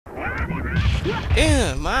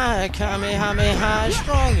Yeah, my Kamehameha is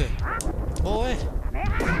stronger. Boy,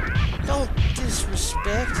 don't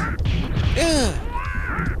disrespect. Yeah.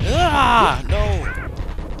 Ah, no.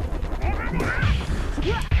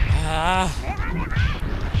 Ah.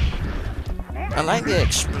 I like the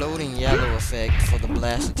exploding yellow effect for the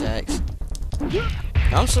blast attacks.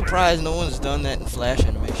 I'm surprised no one's done that in Flash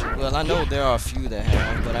animation. Well, I know there are a few that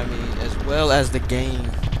have, but I mean, as well as the game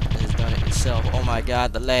has done it itself. Oh my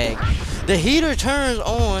god, the lag. The heater turns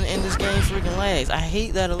on and this game freaking lags. I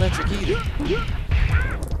hate that electric heater.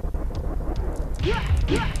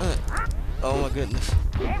 Oh my goodness.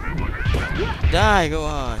 Die, go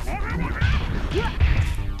on.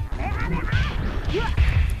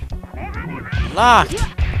 Locked.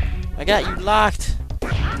 I got you locked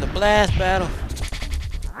in the blast battle.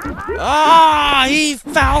 Ah, he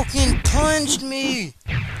Falcon punched me,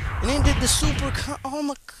 and then did the super. Oh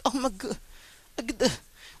my god,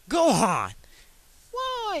 Gohan.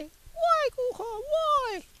 Why? Why, Gohan?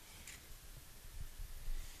 Why?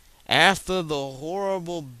 After the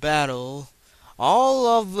horrible battle, all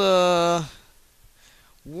of the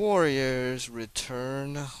warriors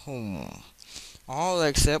return home, all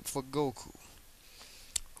except for Goku,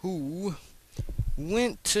 who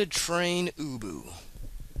went to train Ubu.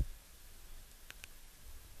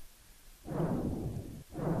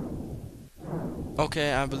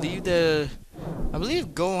 Okay, I believe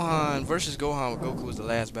Gohan versus Gohan with Goku was the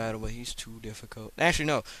last battle, but he's too difficult.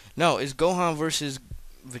 Actually, no, it's Gohan versus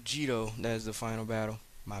Vegito that is the final battle.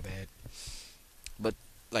 My bad. But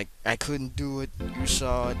like, I couldn't do it. You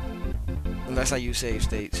saw it, unless I use save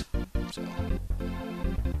states. So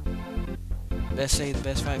let's say the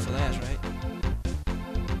best fight for last, right?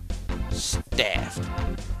 Staffed.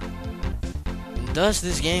 And thus,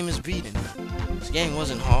 this game is beaten. This game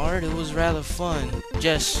wasn't hard, it was rather fun.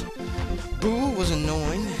 Just, Boo was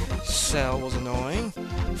annoying, Cell was annoying,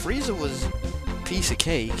 Frieza was a piece of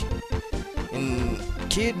cake, and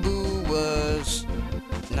Kid Boo was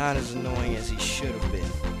not as annoying as he should have been.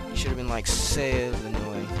 He should have been like Cell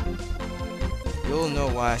annoying. You'll know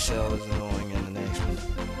why Cell is annoying in the next one.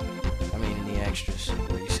 I mean in the extras,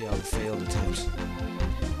 where you see all the failed attempts.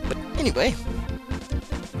 But anyway,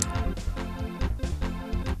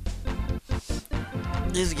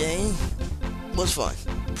 this game was fun.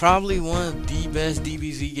 Probably one of the best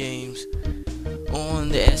DBZ games on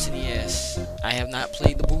the SNES. I have not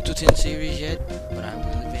played the Butoden series yet, but I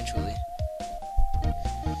will eventually.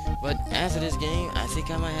 But after this game, I think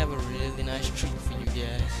I might have a really nice treat for you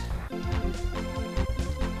guys.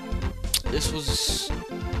 This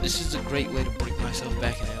is a great way to break myself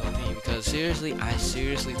back in LP, because seriously, I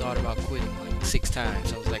seriously thought about quitting like 6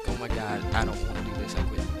 times. I was like, oh my god, I don't want to do this, I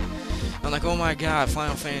quit. I'm like, oh my god,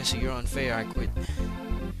 Final Fantasy, you're unfair, I quit.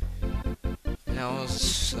 And I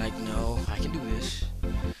was like, no, I can do this.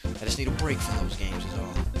 I just need a break from those games is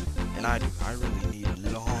all. And I do. I really need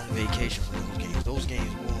a long vacation from those games. Those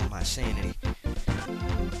games wore my sanity.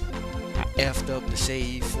 I effed up the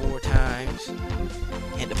save 4 times.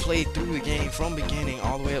 Had to play through the game from beginning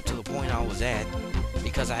all the way up to the point I was at,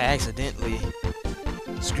 because I accidentally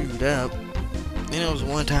screwed up. Then there was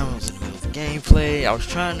one time I was in the middle of the gameplay, I was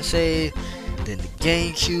trying to save, then the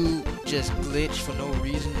GameCube just glitched for no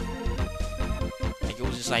reason. Like it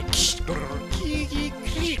was just like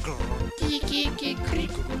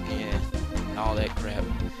yeah, and all that crap.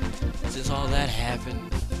 Since all that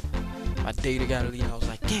happened, my data got a leak. I was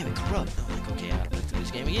like, damn it, corrupt. I'm like, okay, I gotta play through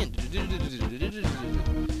this game again.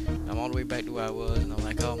 I'm all the way back to where I was, and I'm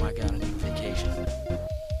like, oh my god, I need a vacation.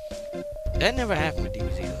 That never happened with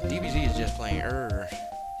DBZ though. DBZ is just plain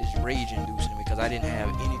it's rage inducing because I didn't have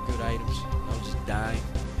any good items. I was just dying.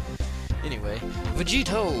 Anyway,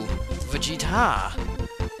 Vegito, Vegeta,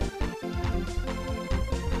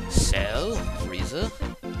 Cell, Frieza,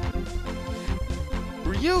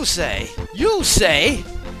 you say,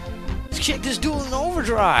 let's kick this duel in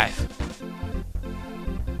overdrive.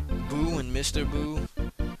 Boo and Mr. Boo,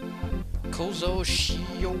 Kozo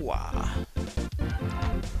Shiowa.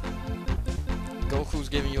 Goku's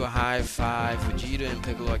giving you a high five. Vegeta and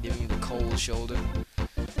Piccolo are giving you the cold shoulder.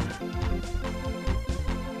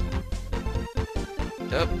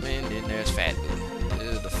 Up, and then there's Fat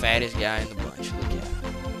Boo. The fattest guy in the bunch. Look at him.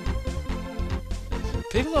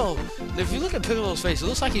 Piccolo, if you look at Piccolo's face, it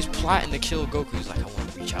looks like he's plotting to kill Goku. He's like, I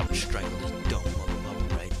want to reach out and strangle this dumb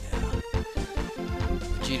mother right now.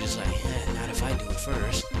 Vegeta's like, yeah, not if I do it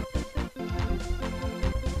first.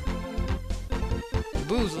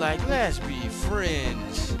 Boo's like, let's be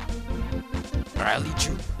friends, or I'll eat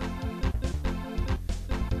you.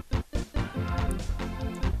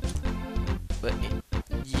 But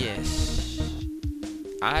yes,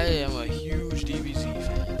 I am a huge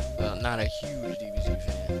not a huge DBZ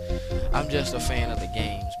fan. I'm just a fan of the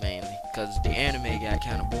games mainly, because the anime got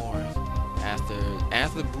kind of boring after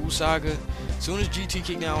the Boo Saga. As soon as GT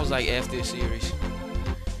kicked in, I was like, F this series.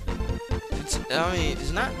 I mean,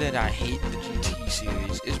 it's not that I hate the GT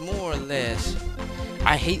series. It's more or less,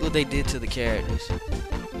 I hate what they did to the characters.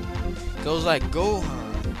 Goes like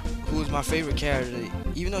Gohan, who was my favorite character,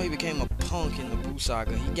 even though he became a punk in the Boo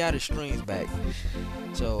Saga, he got his strength back.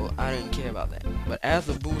 So I didn't care about that. But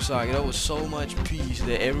after Boo Saga, there was so much peace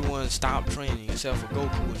that everyone stopped training except for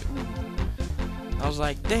Goku and Ubu. I was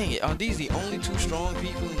like, dang it, are these the only two strong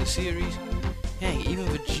people in the series? Dang, even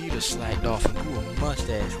Vegeta slacked off and grew a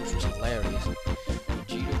mustache, which was hilarious.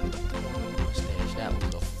 Vegeta with a porno mustache, that was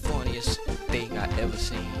the funniest thing I ever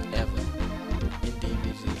seen, ever, in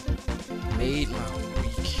DBZ. Made my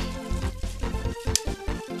week.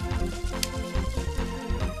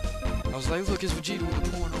 I was like, look, it's Vegeta with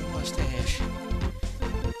a porno mustache.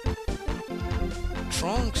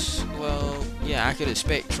 Trunks, well, yeah, I could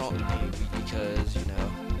expect Trunks to be weak because, you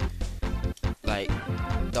know, like,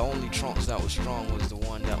 the only Trunks that was strong was the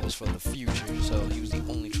one that was from the future, so he was the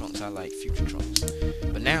only Trunks I like, Future Trunks.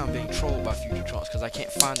 But now I'm being trolled by Future Trunks because I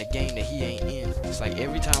can't find a game that he ain't in. It's like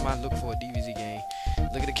every time I look for a DBZ game,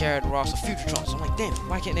 look at the character roster, Future Trunks. I'm like, damn,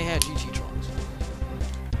 why can't they have GT Trunks?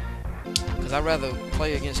 Because I'd rather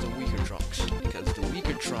play against the weaker Trunks, because the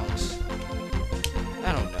weaker Trunks,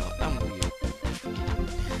 I don't know, I'm weird.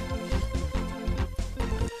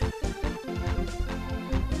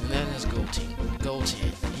 And then there's Goten.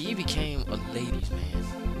 He became a ladies' man.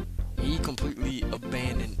 He completely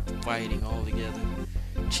abandoned fighting altogether.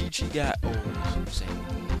 Chi-Chi got old, same.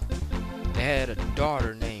 They had a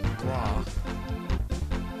daughter named Bra,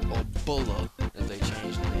 or Bulla, as they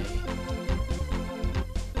changed the name.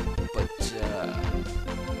 But,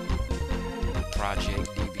 Project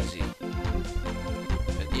DBZ.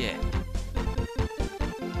 But yeah.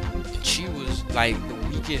 And she was like the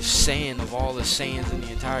weakest Saiyan of all the Saiyans in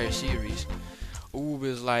the entire series. Oob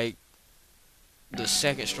is like the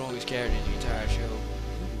second strongest character in the entire show.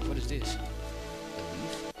 What is this? A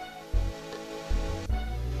leaf?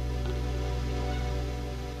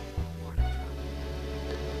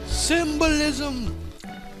 Symbolism!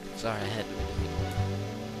 Sorry, I had to read it.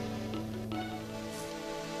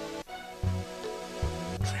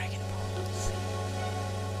 Dragon Ball Z.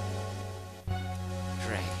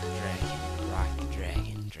 Dragon Ball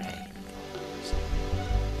Z.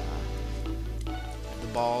 The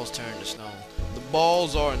balls turn to stone. The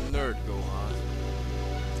balls are inert, Gohan.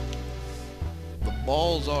 The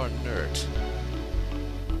balls are inert.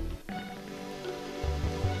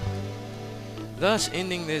 Thus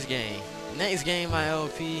ending this game. Next game, my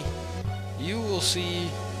LP, you will see,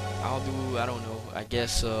 I'll do, I don't know, I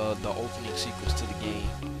guess the opening sequence to the game.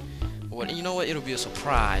 What, you know what, it'll be a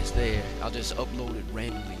surprise there. I'll just upload it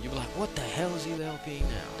randomly. You'll be like, what the hell is the LP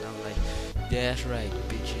now? And I'm like, that's right,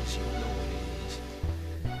 bitches, you know what it is.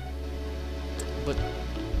 But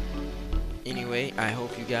anyway, I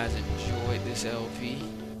hope you guys enjoyed this LP.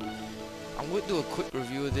 I would do a quick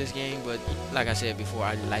review of this game, but like I said before,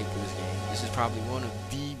 I like this game. This is probably one of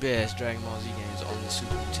the best Dragon Ball Z games on the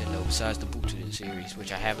Super Nintendo, besides the Butoden series,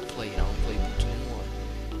 which I haven't played. I don't play Butoden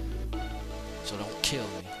 1. So don't kill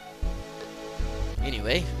me.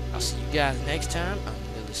 Anyway, I'll see you guys next time. I'm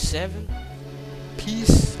Miller7.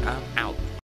 Peace. I'm out.